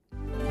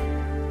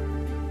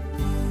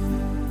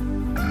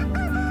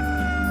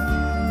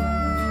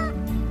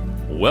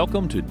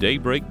Welcome to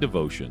Daybreak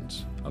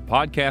Devotions, a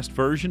podcast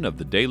version of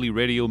the daily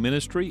radio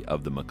ministry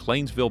of the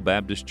McLeansville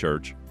Baptist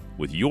Church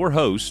with your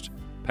hosts,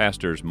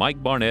 Pastors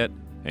Mike Barnett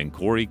and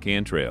Corey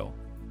Cantrell.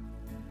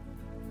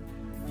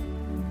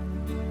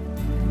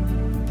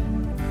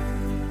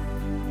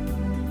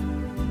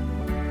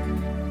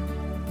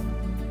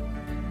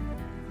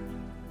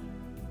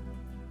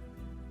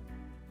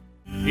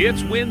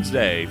 It's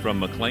Wednesday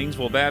from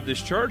McLeansville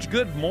Baptist Church.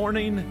 Good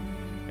morning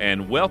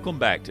and welcome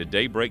back to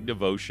Daybreak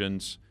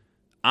Devotions.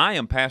 I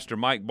am Pastor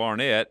Mike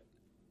Barnett.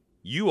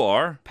 You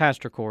are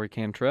Pastor Corey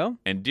Cantrell.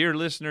 And dear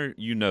listener,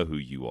 you know who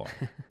you are.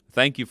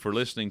 Thank you for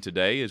listening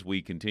today as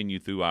we continue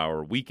through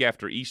our Week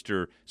After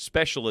Easter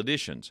special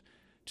editions.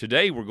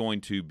 Today we're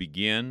going to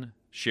begin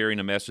sharing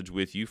a message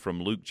with you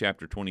from Luke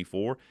chapter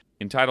 24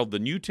 entitled The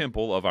New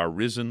Temple of Our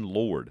Risen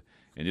Lord.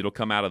 And it'll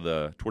come out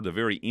of toward the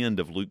very end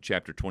of Luke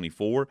chapter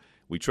 24.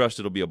 We trust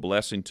it'll be a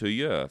blessing to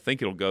you. I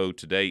think it'll go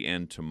today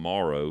and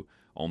tomorrow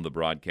on the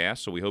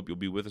broadcast, so we hope you'll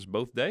be with us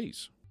both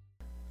days.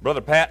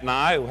 Brother Pat and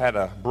I had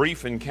a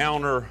brief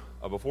encounter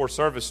before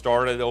service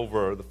started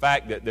over the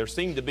fact that there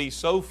seemed to be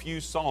so few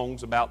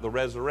songs about the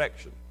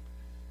resurrection.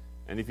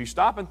 And if you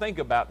stop and think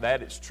about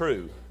that, it's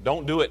true.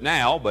 Don't do it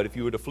now, but if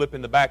you were to flip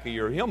in the back of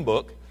your hymn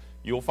book,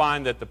 you'll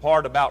find that the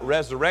part about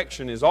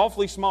resurrection is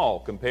awfully small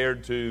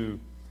compared to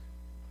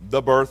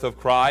the birth of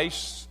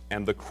Christ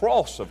and the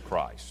cross of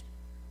Christ.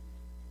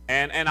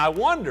 And I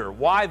wonder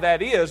why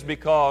that is,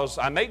 because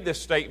I made this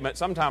statement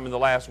sometime in the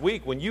last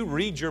week. When you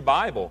read your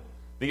Bible,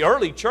 the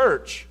early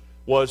church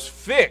was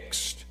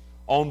fixed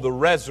on the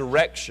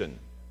resurrection.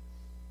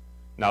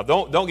 Now,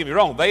 don't get me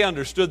wrong, they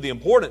understood the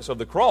importance of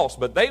the cross,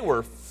 but they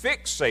were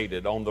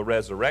fixated on the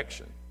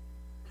resurrection.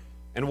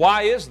 And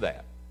why is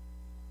that?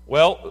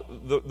 Well,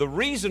 the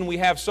reason we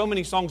have so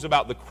many songs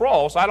about the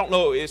cross, I don't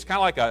know, it's kind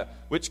of like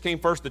which came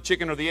first, the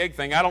chicken or the egg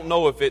thing. I don't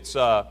know if it's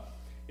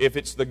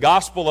the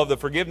gospel of the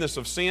forgiveness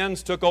of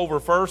sins took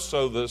over first,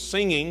 so the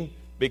singing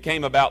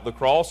became about the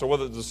cross, or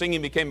whether the singing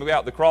became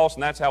about the cross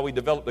and that's how we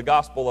developed the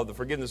gospel of the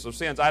forgiveness of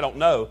sins, I don't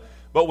know.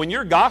 But when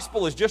your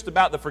gospel is just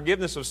about the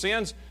forgiveness of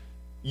sins,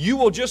 you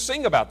will just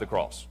sing about the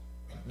cross.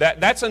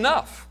 That's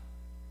enough.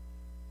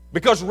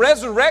 Because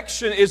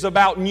resurrection is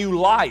about new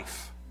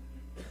life.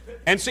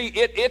 And see,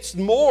 it's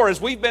more,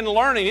 as we've been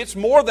learning, it's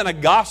more than a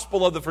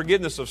gospel of the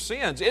forgiveness of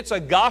sins. It's a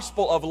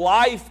gospel of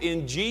life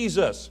in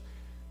Jesus.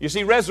 You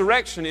see,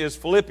 resurrection is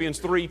Philippians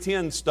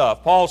 3:10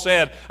 stuff. Paul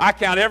said, I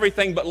count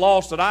everything but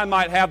loss that I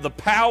might have the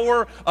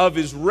power of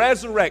His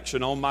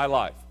resurrection on my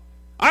life.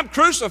 I'm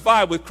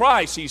crucified with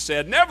Christ, he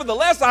said.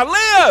 Nevertheless,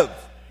 I live.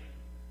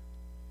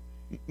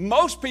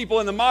 Most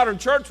people in the modern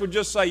church would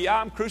just say, yeah,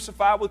 I'm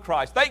crucified with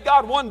Christ. Thank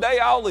God one day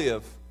I'll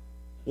live.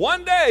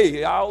 One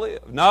day I'll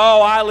live.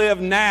 No, I live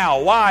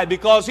now. Why?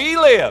 Because He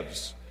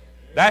lives.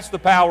 That's the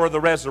power of the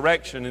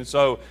resurrection. And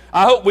so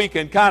I hope we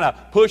can kind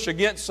of push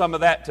against some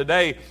of that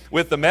today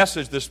with the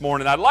message this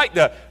morning. I'd like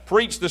to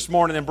preach this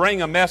morning and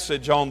bring a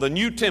message on the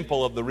new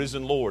temple of the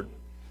risen Lord.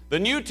 The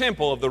new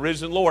temple of the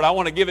risen Lord. I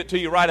want to give it to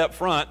you right up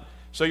front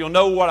so you'll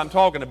know what I'm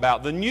talking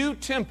about. The new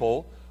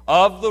temple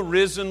of the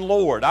risen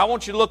Lord. I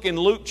want you to look in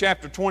Luke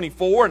chapter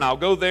 24, and I'll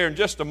go there in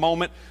just a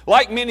moment.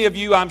 Like many of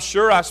you, I'm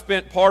sure I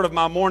spent part of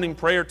my morning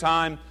prayer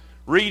time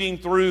reading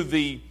through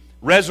the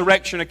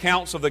resurrection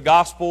accounts of the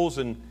Gospels,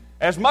 and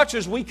as much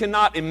as we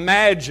cannot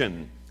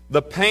imagine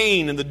the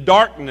pain and the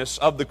darkness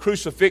of the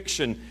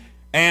crucifixion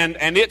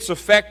and its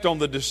effect on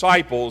the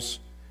disciples,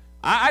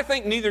 I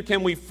think neither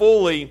can we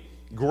fully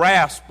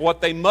grasp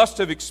what they must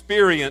have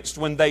experienced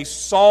when they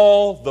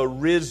saw the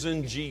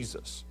risen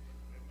Jesus.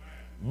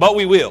 But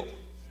we will.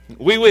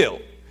 We will.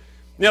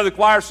 You know, the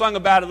choir sung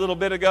about it a little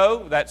bit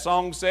ago. That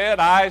song said,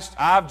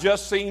 I've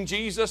just seen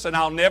Jesus and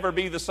I'll never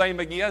be the same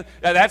again.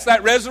 Now, that's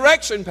that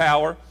resurrection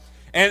power.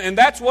 And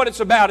that's what it's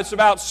about. It's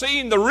about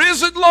seeing the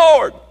risen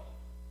Lord.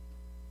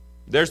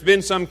 There's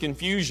been some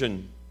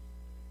confusion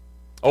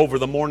over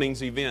the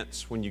morning's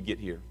events when you get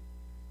here,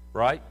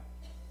 right?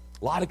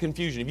 A lot of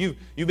confusion. If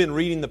you've been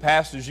reading the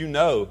passages, you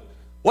know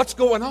what's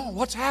going on,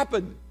 what's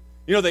happened.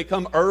 You know, they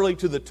come early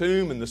to the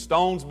tomb and the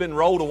stone's been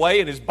rolled away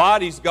and His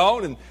body's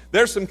gone, and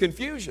there's some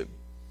confusion.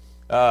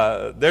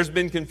 There's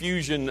been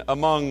confusion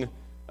among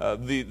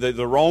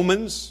the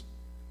Romans.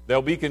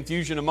 There'll be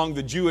confusion among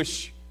the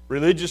Jewish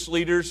religious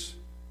leaders.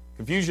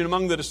 Confusion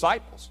among the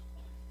disciples.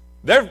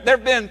 There've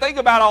been, think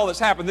about all that's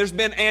happened, there's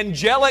been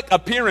angelic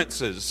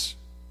appearances,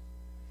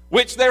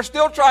 which they're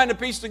still trying to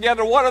piece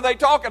together. What are they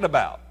talking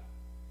about?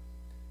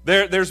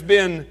 There's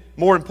been,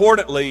 more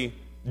importantly,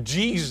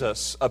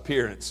 Jesus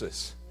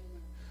appearances.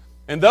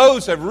 And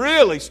those have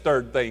really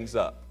stirred things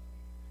up.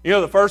 You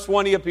know, the first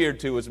one He appeared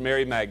to was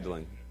Mary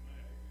Magdalene.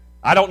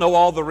 I don't know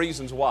all the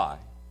reasons why.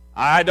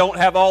 I don't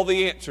have all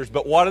the answers,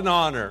 but what an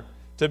honor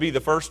to be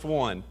the first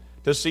one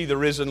to see the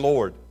risen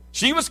Lord.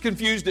 She was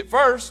confused at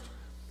first,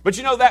 but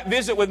you know, that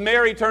visit with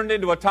Mary turned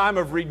into a time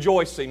of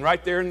rejoicing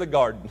right there in the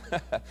garden.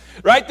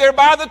 Right there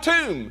by the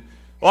tomb.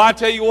 Well, I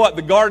tell you what,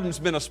 the garden's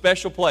been a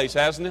special place,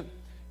 hasn't it?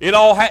 It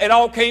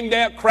all came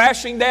down,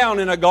 crashing down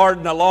in a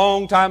garden a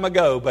long time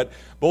ago. But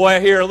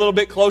boy, here a little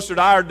bit closer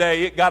to our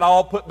day, it got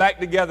all put back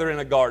together in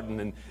a garden.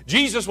 And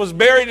Jesus was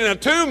buried in a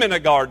tomb in a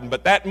garden.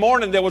 But that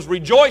morning there was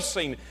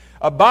rejoicing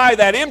by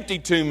that empty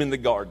tomb in the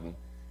garden.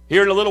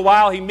 Here in a little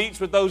while, he meets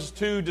with those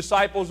two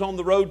disciples on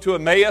the road to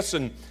Emmaus,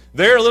 and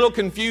they're a little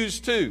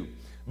confused too.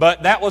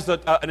 But that was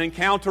an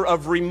encounter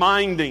of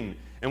reminding.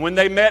 And when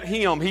they met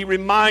him, he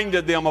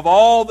reminded them of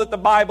all that the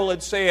Bible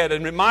had said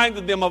and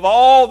reminded them of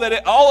all of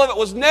it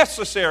was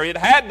necessary. It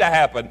had to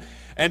happen.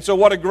 And so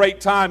what a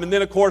great time. And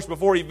then, of course,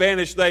 before he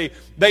vanished, they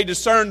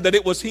discerned that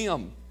it was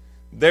him.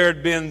 There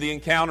had been the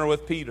encounter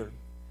with Peter.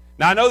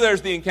 Now, I know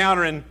there's the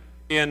encounter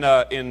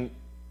in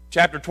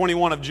chapter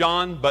 21 of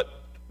John, but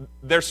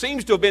there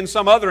seems to have been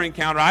some other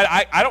encounter.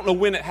 I don't know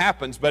when it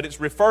happens, but it's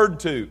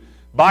referred to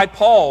by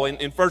Paul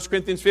in 1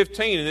 Corinthians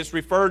 15, and it's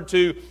referred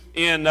to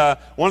in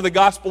one of the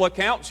gospel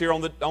accounts here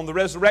on the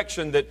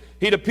resurrection that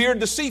he'd appeared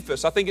to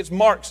Cephas. I think it's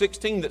Mark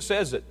 16 that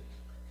says it.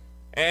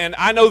 And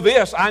I know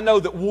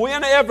that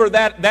whenever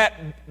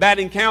that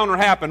encounter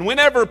happened,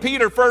 whenever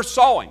Peter first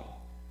saw him,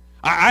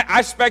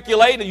 I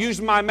speculate and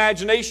use my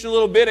imagination a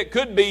little bit, it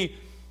could be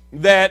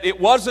that it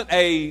wasn't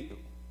a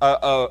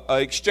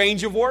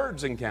exchange of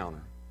words encounter.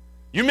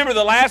 You remember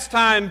the last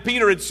time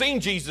Peter had seen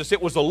Jesus,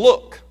 it was a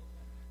look.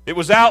 It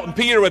was out, and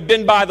Peter had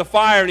been by the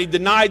fire, and he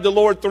denied the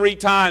Lord 3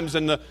 times,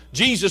 and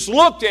Jesus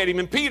looked at him,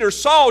 and Peter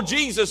saw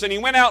Jesus, and he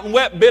went out and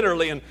wept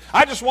bitterly. And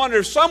I just wonder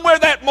if somewhere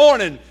that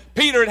morning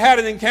Peter had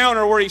an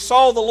encounter where he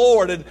saw the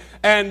Lord,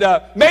 and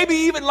maybe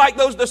even like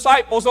those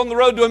disciples on the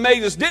road to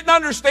Emmaus didn't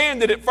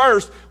understand it at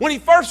first. When he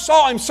first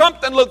saw him,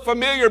 something looked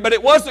familiar, but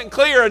it wasn't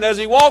clear, and as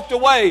he walked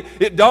away,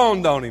 it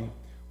dawned on him.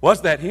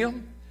 Was that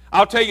him?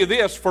 I'll tell you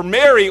this, for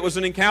Mary it was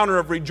an encounter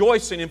of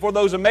rejoicing, and for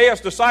those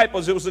Emmaus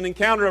disciples it was an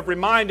encounter of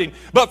reminding.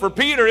 But for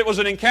Peter it was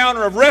an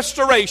encounter of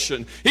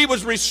restoration. He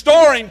was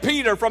restoring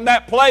Peter from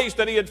that place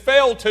that he had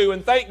failed to,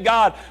 and thank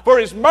God for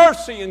His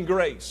mercy and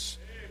grace.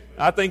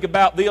 I think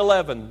about the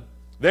 11.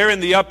 They're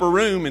in the upper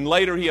room, and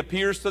later He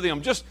appears to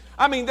them.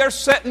 They're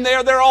sitting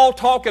there, they're all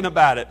talking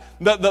about it.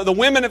 The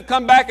women have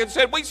come back and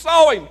said, we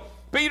saw Him.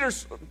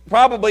 Peter's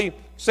probably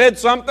said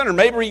something, or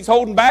maybe he's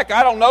holding back,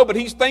 I don't know, but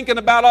he's thinking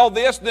about all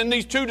this. Then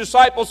these 2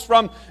 disciples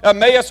from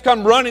Emmaus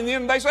come running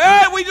in, and they say,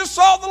 hey, we just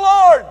saw the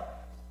Lord.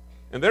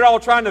 And they're all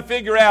trying to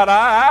figure out,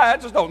 I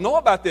just don't know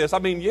about this.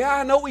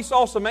 I know we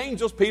saw some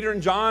angels, Peter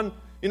and John,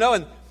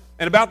 and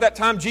about that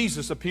time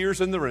Jesus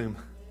appears in the room.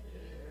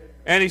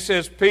 And He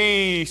says,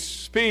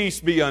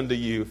 peace be unto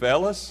you,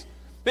 fellas.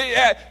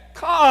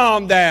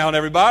 Calm down,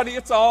 everybody.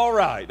 It's all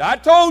right. I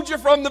told you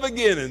from the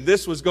beginning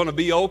this was going to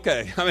be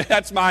okay.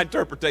 That's my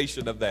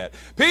interpretation of that.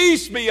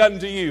 Peace be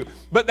unto you.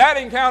 But that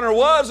encounter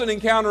was an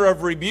encounter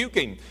of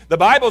rebuking. The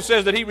Bible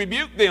says that He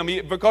rebuked them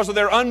because of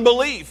their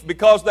unbelief,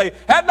 because they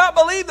had not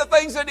believed the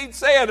things that He'd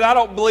said. And I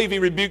don't believe He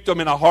rebuked them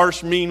in a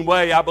harsh, mean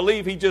way. I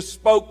believe He just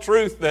spoke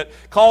truth that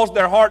caused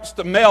their hearts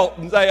to melt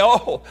and say,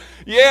 oh,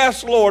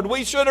 yes, Lord,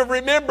 we should have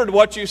remembered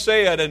what You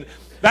said. And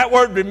that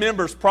word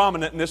remember is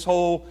prominent in this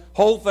whole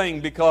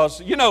thing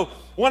because,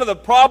 one of the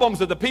problems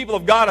that the people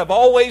of God have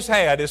always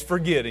had is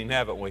forgetting,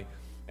 haven't we?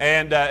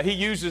 And He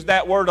uses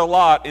that word a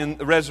lot in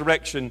the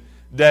resurrection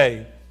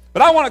day.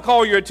 But I want to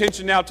call your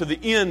attention now to the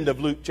end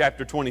of Luke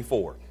chapter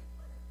 24.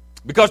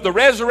 Because the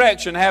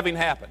resurrection having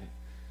happened,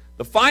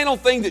 the final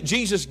thing that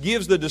Jesus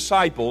gives the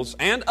disciples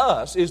and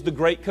us is the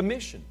Great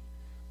Commission.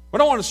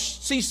 But I want to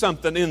see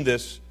something in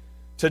this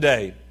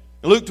today.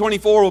 In Luke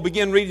 24, we'll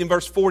begin reading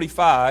verse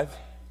 45.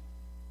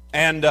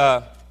 And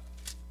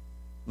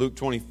Luke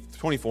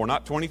 24,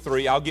 not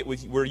 23. I'll get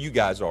with where you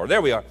guys are.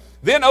 There we are.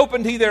 Then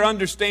opened He their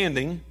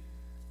understanding.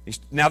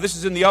 Now this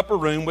is in the upper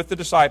room with the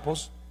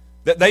disciples,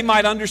 that they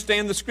might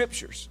understand the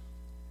Scriptures.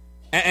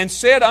 And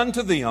said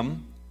unto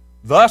them,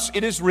 thus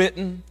it is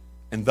written,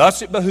 and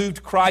thus it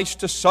behooved Christ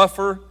to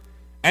suffer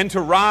and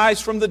to rise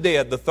from the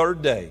dead the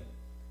 3rd day,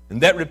 and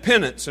that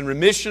repentance and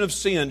remission of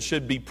sins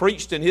should be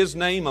preached in His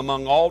name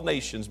among all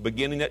nations,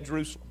 beginning at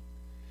Jerusalem.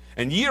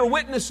 And ye are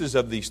witnesses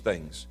of these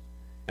things.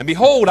 And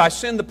behold, I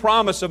send the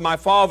promise of my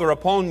Father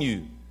upon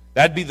you.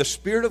 That'd be the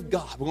Spirit of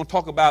God. We're going to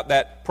talk about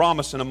that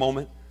promise in a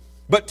moment.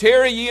 But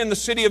tarry ye in the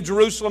city of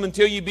Jerusalem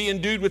until ye be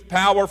endued with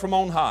power from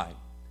on high.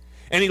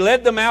 And He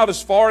led them out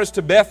as far as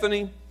to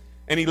Bethany,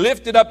 and He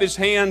lifted up His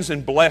hands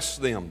and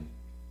blessed them.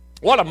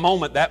 What a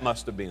moment that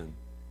must have been.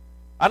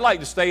 I'd like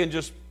to stay and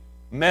just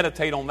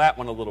meditate on that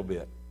one a little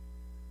bit.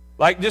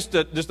 Like just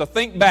to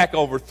think back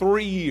over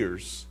 3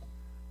 years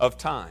of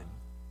time.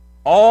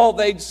 All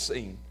they'd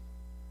seen,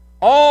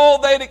 all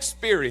they'd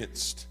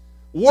experienced,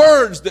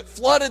 words that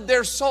flooded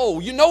their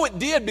soul. It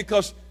did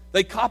because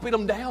they copied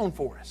them down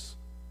for us.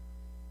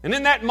 And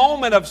in that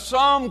moment of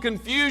some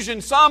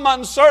confusion, some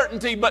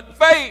uncertainty, but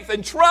faith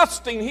and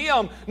trusting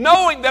Him,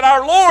 knowing that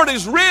our Lord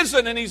is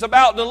risen and He's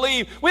about to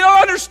leave, we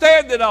don't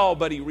understand it all,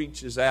 but He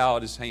reaches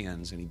out His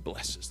hands and He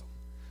blesses them.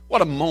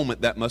 What a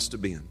moment that must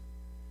have been.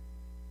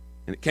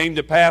 And it came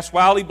to pass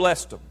while He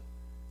blessed them,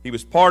 He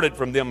was parted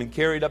from them and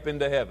carried up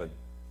into heaven.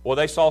 Well,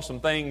 they saw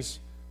some things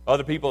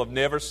other people have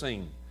never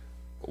seen.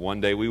 But one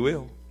day we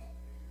will.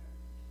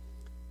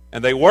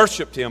 And they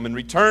worshiped him and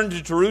returned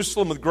to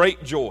Jerusalem with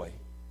great joy.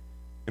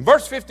 And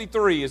verse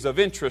 53 is of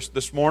interest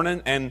this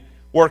morning. And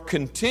were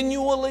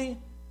continually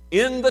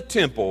in the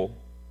temple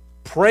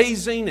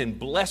praising and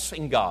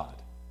blessing God.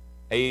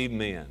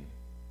 Amen.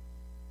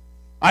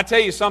 I tell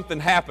you, something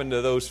happened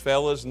to those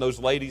fellas and those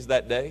ladies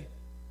that day.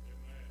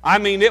 I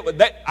mean,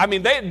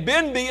 they had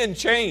been being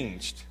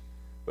changed.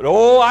 But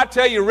I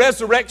tell you,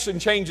 resurrection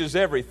changes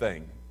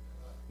everything.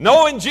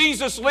 Knowing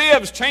Jesus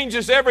lives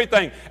changes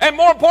everything. And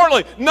more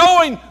importantly,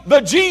 knowing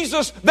the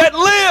Jesus that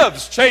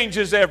lives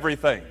changes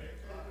everything.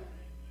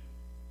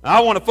 Now, I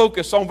want to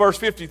focus on verse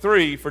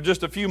 53 for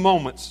just a few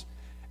moments.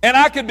 And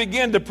I could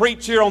begin to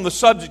preach here on the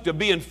subject of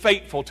being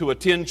faithful to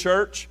attend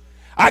church.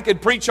 I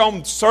could preach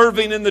on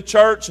serving in the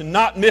church and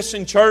not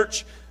missing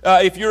church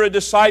if you're a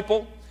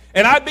disciple.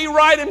 And I'd be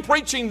right in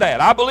preaching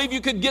that. I believe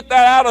you could get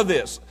that out of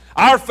this.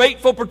 Our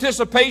faithful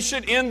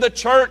participation in the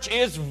church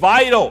is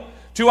vital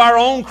to our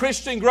own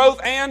Christian growth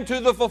and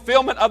to the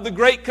fulfillment of the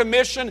Great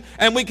Commission.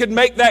 And we could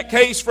make that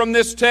case from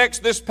this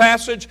text, this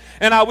passage,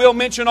 and I will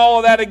mention all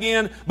of that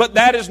again, but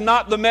that is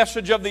not the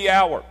message of the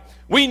hour.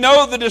 We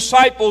know the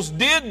disciples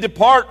did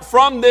depart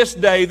from this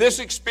day, this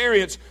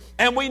experience,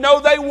 and we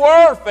know they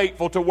were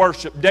faithful to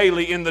worship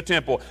daily in the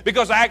temple.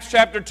 Because Acts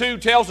chapter 2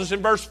 tells us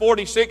in verse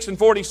 46 and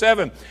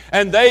 47,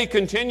 and they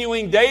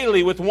continuing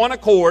daily with one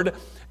accord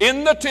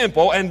in the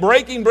temple and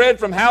breaking bread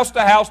from house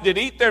to house did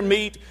eat their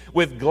meat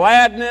with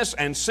gladness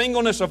and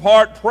singleness of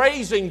heart,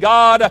 praising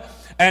God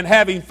and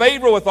having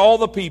favor with all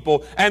the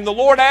people. And the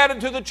Lord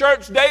added to the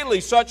church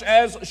daily such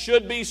as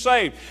should be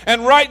saved.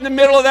 And right in the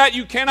middle of that,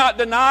 you cannot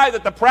deny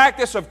that the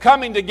practice of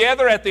coming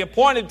together at the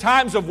appointed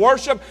times of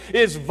worship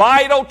is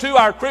vital to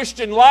our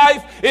Christian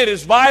life. It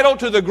is vital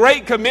to the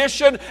Great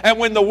Commission. And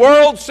when the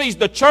world sees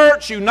the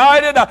church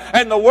united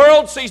and the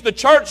world sees the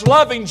church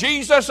loving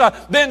Jesus,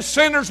 then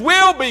sinners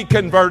will be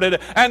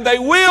converted and they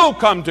will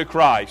come to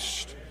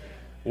Christ.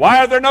 Why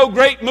are there no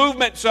great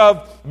movements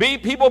of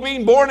people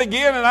being born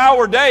again in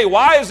our day?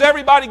 Why is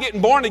everybody getting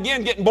born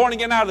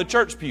again out of the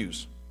church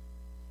pews?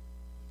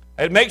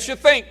 It makes you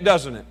think,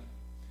 doesn't it?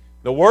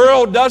 The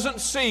world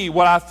doesn't see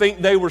what I think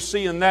they were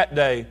seeing that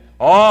day.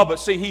 Oh, but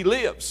see, He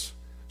lives.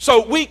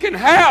 So we can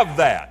have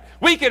that.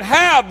 We can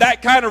have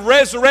that kind of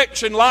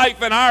resurrection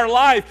life in our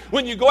life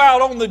when you go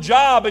out on the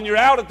job and you're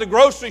out at the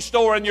grocery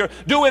store and you're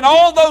doing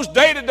all those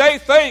day-to-day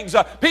things.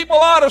 People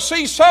ought to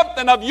see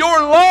something of your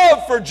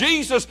love for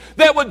Jesus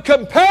that would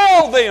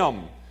compel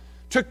them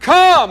to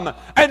come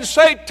and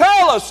say,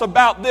 tell us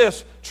about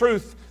this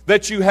truth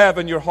that you have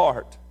in your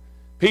heart.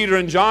 Peter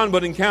and John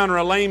would encounter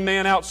a lame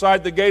man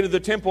outside the gate of the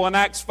temple in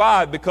Acts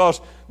 5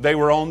 because they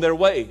were on their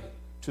way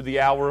to the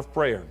hour of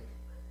prayer.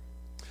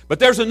 But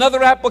there's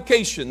another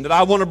application that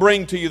I want to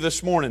bring to you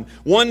this morning.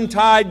 One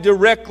tied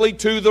directly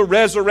to the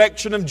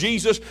resurrection of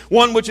Jesus.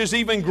 One which is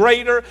even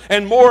greater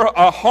and more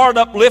heart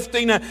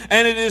uplifting.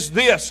 And it is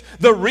this.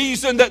 The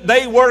reason that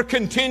they were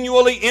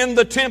continually in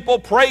the temple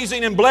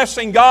praising and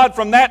blessing God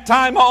from that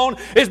time on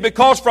is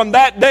because from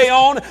that day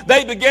on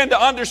they began to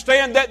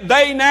understand that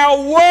they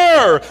now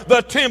were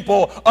the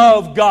temple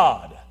of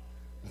God.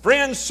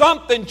 Friends,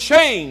 something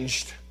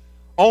changed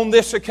on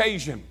this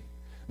occasion.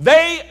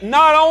 They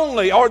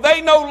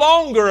no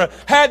longer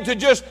had to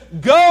just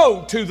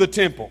go to the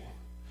temple,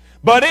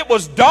 but it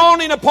was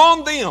dawning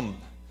upon them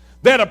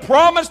that a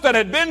promise that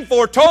had been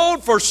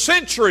foretold for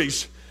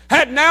centuries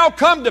had now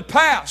come to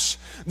pass,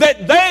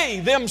 that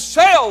they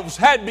themselves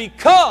had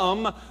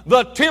become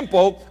the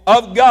temple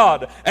of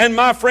God. And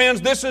my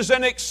friends, this is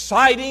an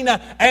exciting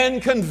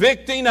and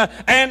convicting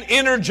and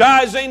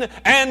energizing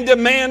and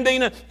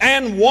demanding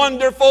and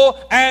wonderful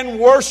and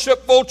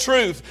worshipful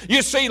truth.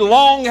 You see,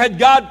 long had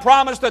God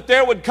promised that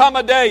there would come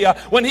a day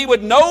when He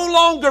would no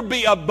longer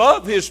be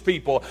above His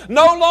people,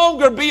 no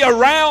longer be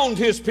around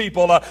His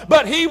people,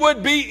 but He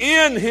would be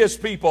in His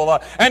people.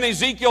 And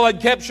Ezekiel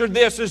had captured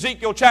this,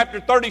 Ezekiel chapter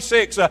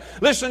 36.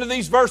 Listen to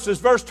these verses,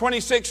 verse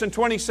 26 and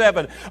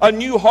 27. A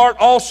new heart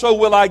also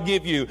will I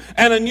give you,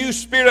 and a new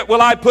spirit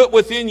will I put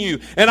within you.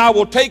 And I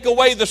will take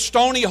away the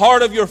stony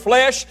heart of your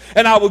flesh,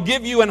 and I will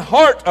give you an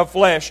heart of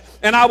flesh.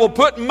 And I will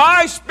put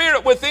my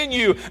spirit within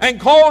you, and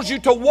cause you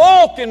to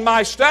walk in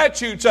my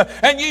statutes,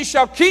 and ye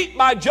shall keep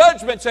my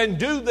judgments and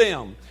do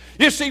them.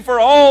 You see, for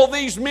all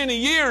these many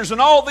years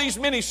and all these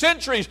many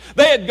centuries,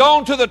 they had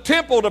gone to the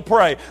temple to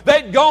pray.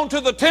 They'd gone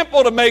to the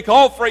temple to make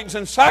offerings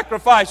and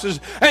sacrifices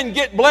and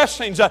get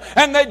blessings.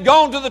 And they'd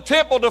gone to the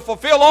temple to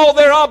fulfill all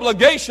their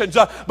obligations.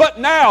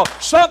 But now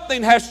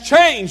something has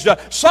changed.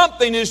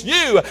 Something is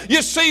new.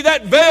 You see,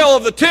 that veil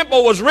of the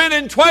temple was rent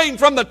in twain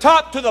from the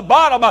top to the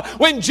bottom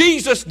when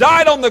Jesus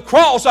died on the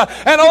cross. And,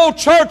 oh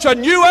church, a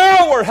new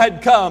hour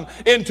had come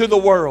into the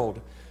world.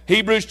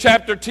 Hebrews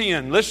chapter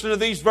 10, listen to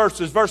these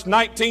verses, verse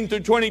 19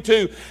 through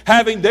 22.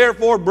 Having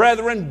therefore,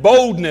 brethren,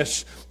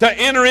 boldness to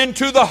enter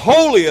into the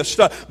holiest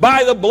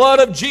by the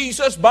blood of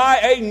Jesus, by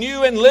a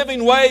new and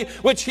living way,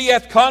 which He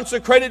hath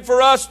consecrated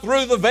for us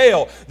through the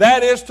veil,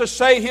 that is to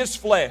say, His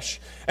flesh.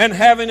 And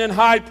having an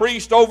high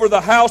priest over the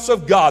house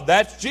of God,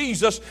 that's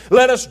Jesus,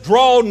 let us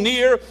draw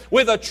near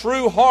with a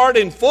true heart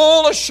in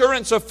full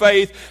assurance of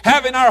faith,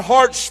 having our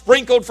hearts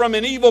sprinkled from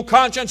an evil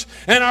conscience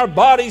and our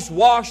bodies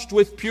washed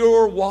with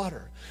pure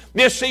water.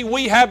 You see,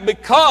 we have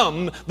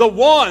become the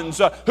ones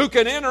who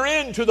can enter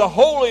into the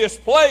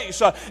holiest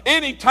place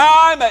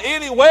anytime,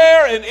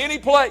 anywhere, in any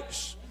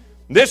place.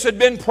 This had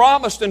been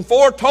promised and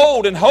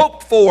foretold and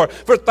hoped for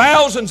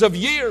thousands of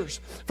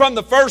years. From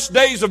the first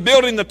days of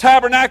building the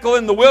tabernacle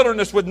in the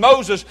wilderness with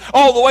Moses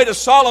all the way to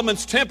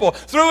Solomon's temple.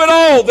 Through it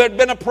all, there had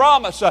been a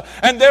promise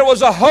and there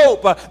was a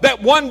hope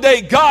that one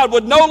day God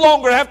would no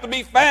longer have to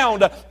be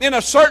found in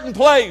a certain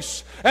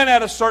place and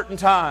at a certain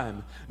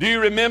time. Do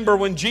you remember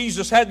when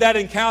Jesus had that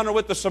encounter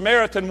with the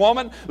Samaritan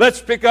woman?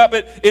 Let's pick up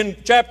it in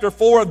chapter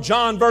 4 of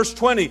John, verse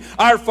 20.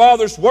 Our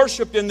fathers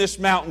worshipped in this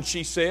mountain,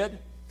 she said.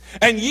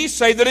 And ye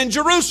say that in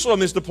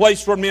Jerusalem is the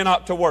place where men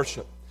ought to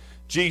worship.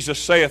 Jesus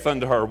saith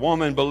unto her,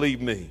 Woman,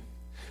 believe me,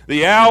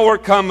 the hour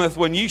cometh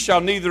when ye shall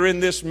neither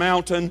in this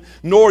mountain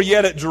nor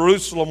yet at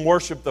Jerusalem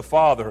worship the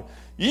Father.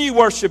 Ye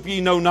worship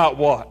ye know not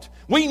what.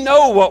 We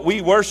know what we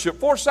worship,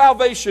 for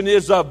salvation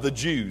is of the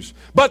Jews.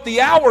 But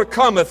the hour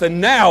cometh, and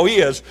now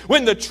is,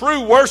 when the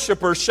true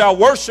worshipers shall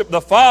worship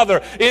the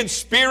Father in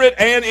spirit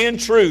and in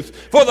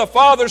truth. For the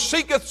Father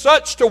seeketh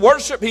such to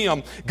worship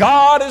Him.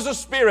 God is a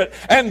spirit,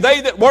 and they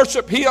that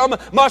worship Him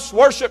must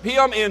worship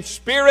Him in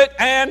spirit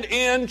and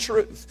in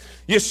truth.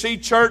 You see,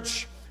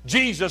 church,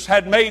 Jesus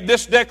had made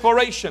this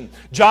declaration.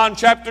 John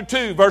chapter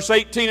 2, verse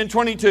 18 and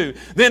 22.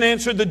 Then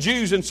answered the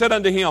Jews and said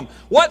unto Him,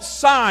 What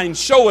sign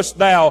showest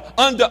Thou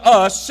unto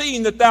us,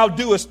 seeing that Thou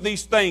doest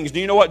these things? Do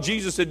you know what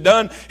Jesus had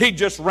done? He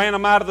just ran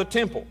them out of the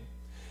temple.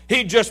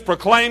 He just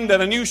proclaimed that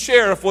a new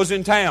sheriff was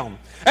in town.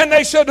 And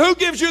they said, Who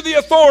gives you the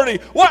authority?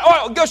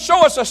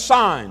 Show us a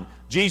sign.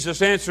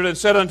 Jesus answered and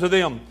said unto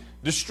them,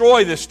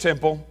 Destroy this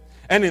temple,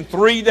 and in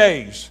 3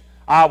 days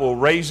I will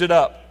raise it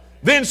up.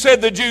 Then said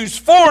the Jews,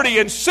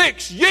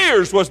 46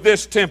 years was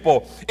this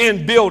temple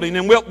in building,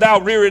 and wilt thou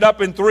rear it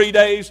up in 3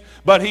 days?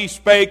 But He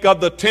spake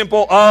of the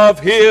temple of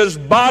His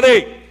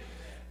body.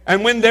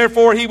 And when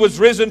therefore He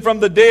was risen from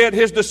the dead,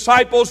 His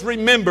disciples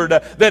remembered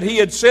that He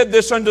had said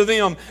this unto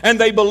them, and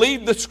they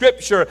believed the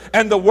Scripture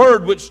and the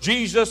word which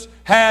Jesus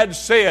had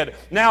said.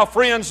 Now,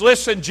 friends,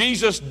 listen,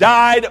 Jesus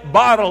died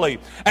bodily,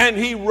 and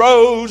He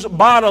rose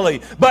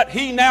bodily, but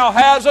He now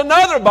has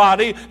another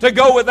body to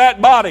go with that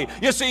body.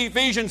 You see,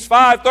 Ephesians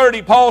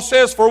 5:30, Paul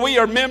says, For we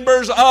are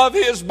members of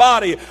His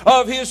body,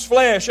 of His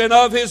flesh, and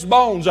of His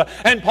bones.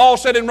 And Paul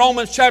said in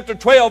Romans chapter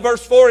 12,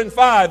 verse 4 and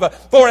 5,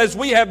 For as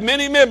we have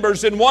many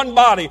members in one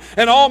body,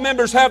 and all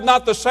members have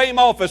not the same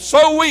office,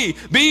 so we,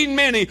 being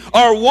many,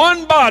 are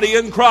one body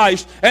in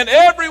Christ, and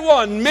every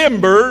one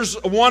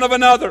members one of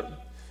another.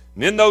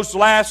 And in those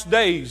last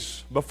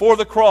days before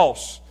the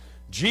cross,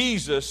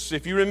 Jesus,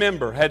 if you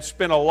remember, had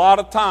spent a lot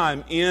of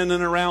time in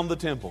and around the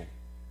temple.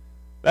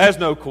 That's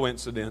no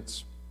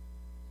coincidence.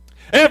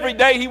 Every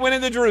day He went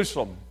into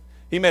Jerusalem,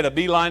 He made a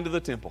beeline to the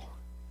temple.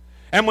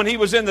 And when He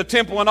was in the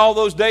temple in all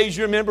those days,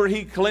 you remember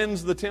He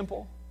cleansed the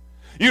temple.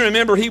 You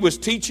remember He was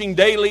teaching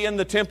daily in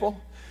the temple.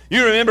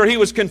 You remember He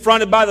was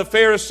confronted by the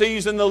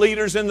Pharisees and the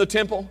leaders in the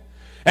temple.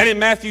 And in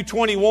Matthew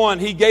 21,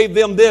 He gave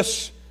them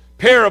this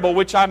parable,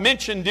 which I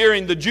mentioned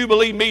during the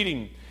Jubilee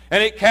meeting,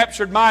 and it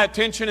captured my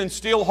attention and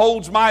still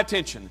holds my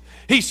attention.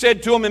 He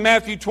said to them in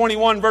Matthew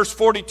 21, verse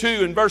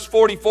 42 and verse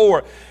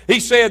 44, He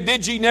said,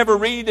 Did ye never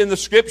read in the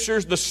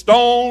Scriptures, the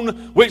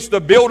stone which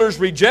the builders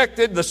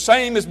rejected, the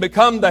same is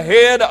become the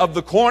head of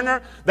the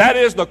corner, that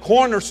is the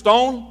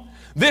cornerstone?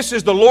 This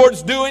is the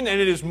Lord's doing, and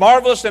it is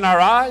marvelous in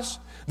our eyes.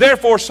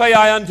 Therefore say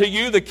I unto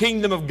you, the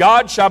kingdom of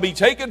God shall be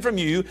taken from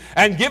you,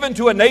 and given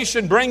to a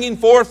nation bringing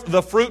forth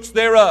the fruits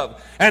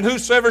thereof. And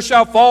whosoever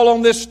shall fall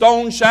on this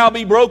stone shall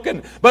be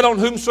broken, but on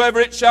whomsoever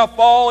it shall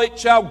fall, it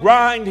shall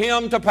grind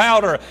him to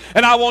powder.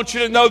 And I want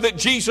you to know that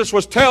Jesus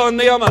was telling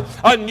them,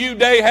 a new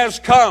day has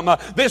come.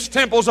 This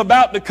temple's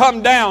about to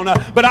come down,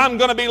 but I'm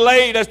going to be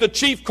laid as the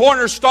chief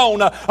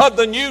cornerstone of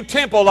the new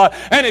temple.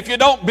 And if you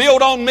don't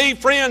build on me,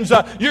 friends,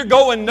 you're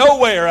going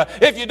nowhere.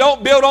 If you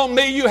don't build on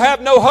me, you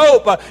have no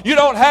hope. You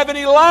don't have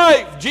any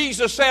life.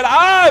 Jesus said,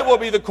 I will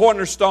be the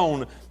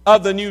cornerstone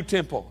of the new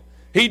temple.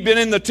 He'd been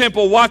in the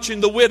temple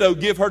watching the widow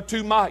give her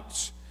 2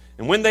 mites.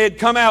 And when they had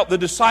come out, the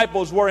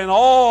disciples were in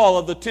awe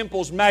of the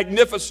temple's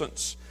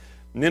magnificence.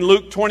 And in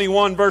Luke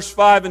 21, verse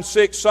 5 and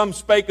 6, some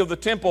spake of the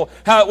temple,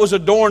 how it was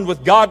adorned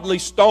with godly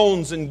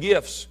stones and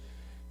gifts.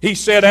 He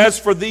said, As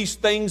for these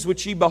things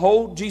which ye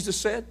behold, Jesus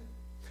said,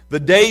 the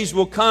days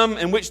will come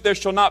in which there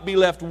shall not be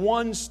left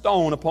one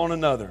stone upon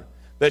another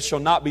that shall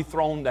not be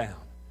thrown down.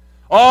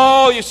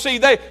 Oh, you see,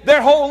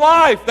 their whole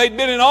life they'd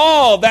been in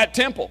awe of that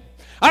temple.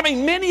 I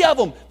mean, many of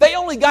them, they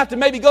only got to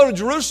maybe go to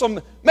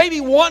Jerusalem maybe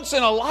once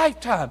in a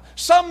lifetime.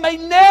 Some may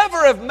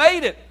never have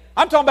made it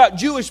I'm talking about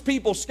Jewish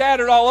people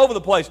scattered all over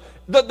the place.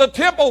 The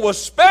temple was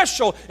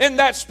special in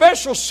that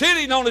special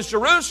city known as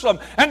Jerusalem.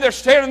 And they're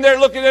standing there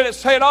looking at it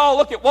saying, oh,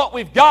 look at what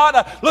we've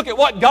got. Look at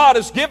what God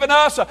has given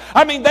us.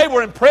 I mean, they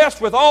were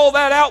impressed with all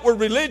that outward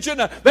religion.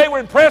 They were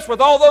impressed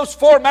with all those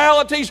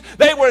formalities.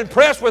 They were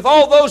impressed with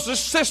all those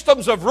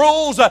systems of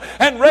rules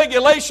and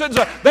regulations.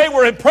 They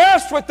were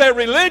impressed with their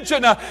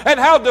religion and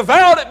how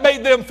devout it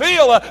made them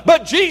feel.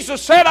 But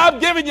Jesus said, I'm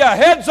giving you a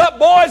heads up,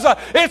 boys.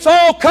 It's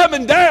all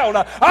coming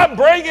down. I'm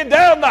bringing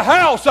down the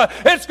house.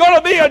 It's going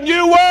to be a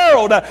new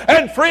world.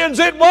 And friends,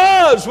 it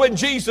was when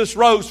Jesus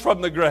rose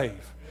from the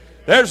grave.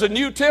 There's a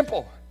new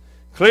temple.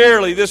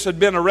 Clearly, this had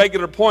been a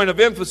regular point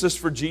of emphasis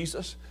for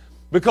Jesus,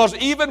 because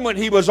even when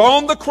he was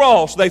on the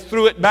cross, they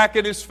threw it back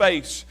in his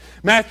face.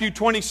 Matthew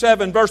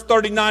 27, verse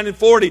 39 and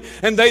 40,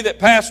 and they that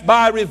passed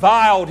by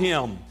reviled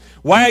him,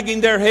 wagging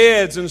their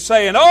heads and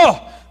saying,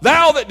 oh,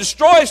 thou that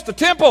destroyest the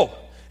temple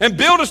and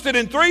buildest it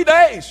in 3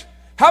 days,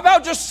 how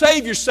about just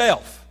save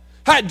yourself?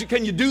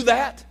 Can you do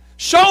that?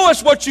 Show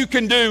us what you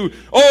can do,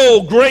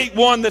 oh great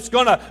one that's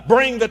going to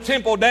bring the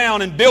temple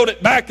down and build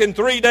it back in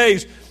 3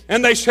 days.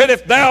 And they said,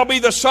 if thou be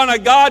the Son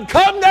of God,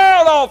 come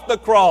down off the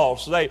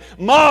cross. They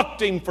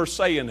mocked him for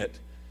saying it.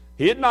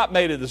 He had not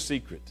made it a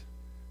secret.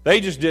 They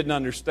just didn't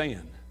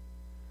understand.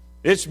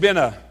 It's been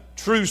a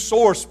true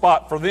sore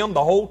spot for them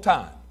the whole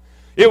time.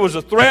 It was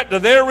a threat to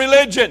their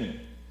religion.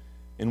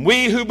 And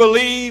we who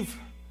believe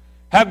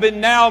have been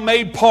now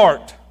made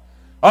part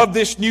of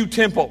this new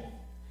temple.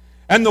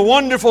 And the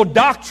wonderful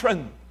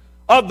doctrine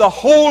of the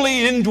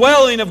holy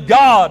indwelling of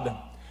God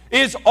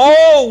is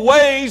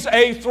always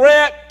a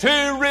threat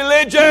to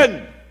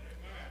religion.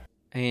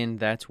 And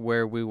that's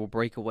where we will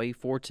break away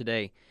for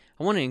today.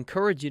 I want to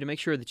encourage you to make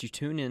sure that you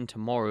tune in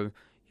tomorrow.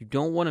 You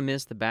don't want to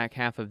miss the back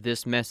half of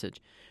this message.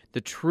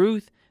 The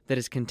truth that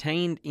is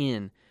contained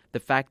in the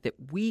fact that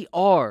we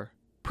are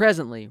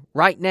presently,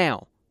 right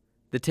now,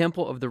 the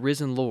temple of the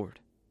risen Lord.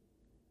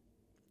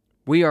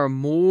 We are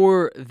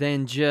more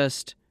than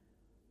just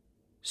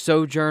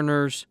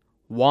sojourners,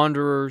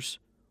 wanderers,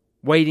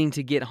 waiting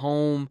to get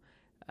home,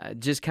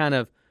 just kind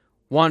of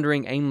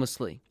wandering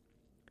aimlessly.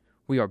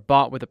 We are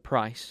bought with a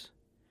price.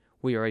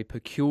 We are a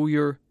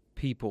peculiar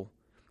people.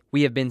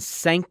 We have been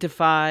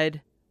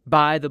sanctified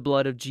by the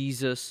blood of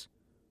Jesus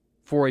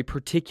for a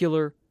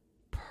particular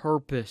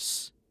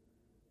purpose.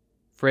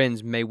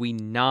 Friends, may we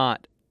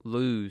not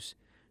lose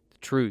the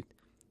truth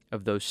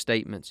of those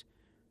statements.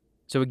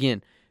 So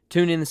again,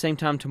 tune in the same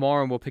time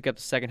tomorrow and we'll pick up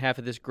the second half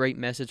of this great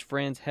message.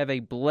 Friends, have a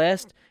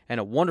blessed and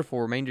a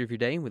wonderful remainder of your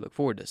day, and we look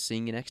forward to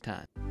seeing you next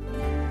time.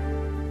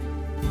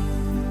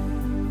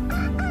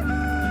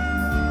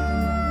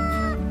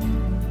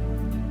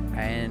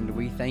 And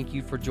we thank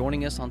you for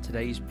joining us on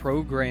today's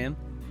program.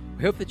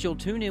 We hope that you'll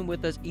tune in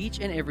with us each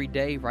and every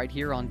day right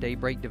here on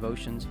Daybreak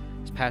Devotions,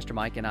 as Pastor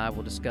Mike and I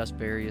will discuss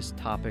various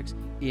topics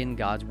in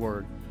God's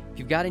Word. If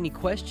you've got any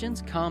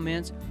questions,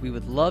 comments, we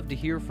would love to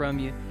hear from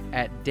you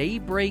at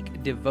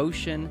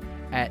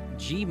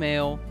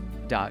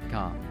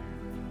daybreakdevotion@gmail.com.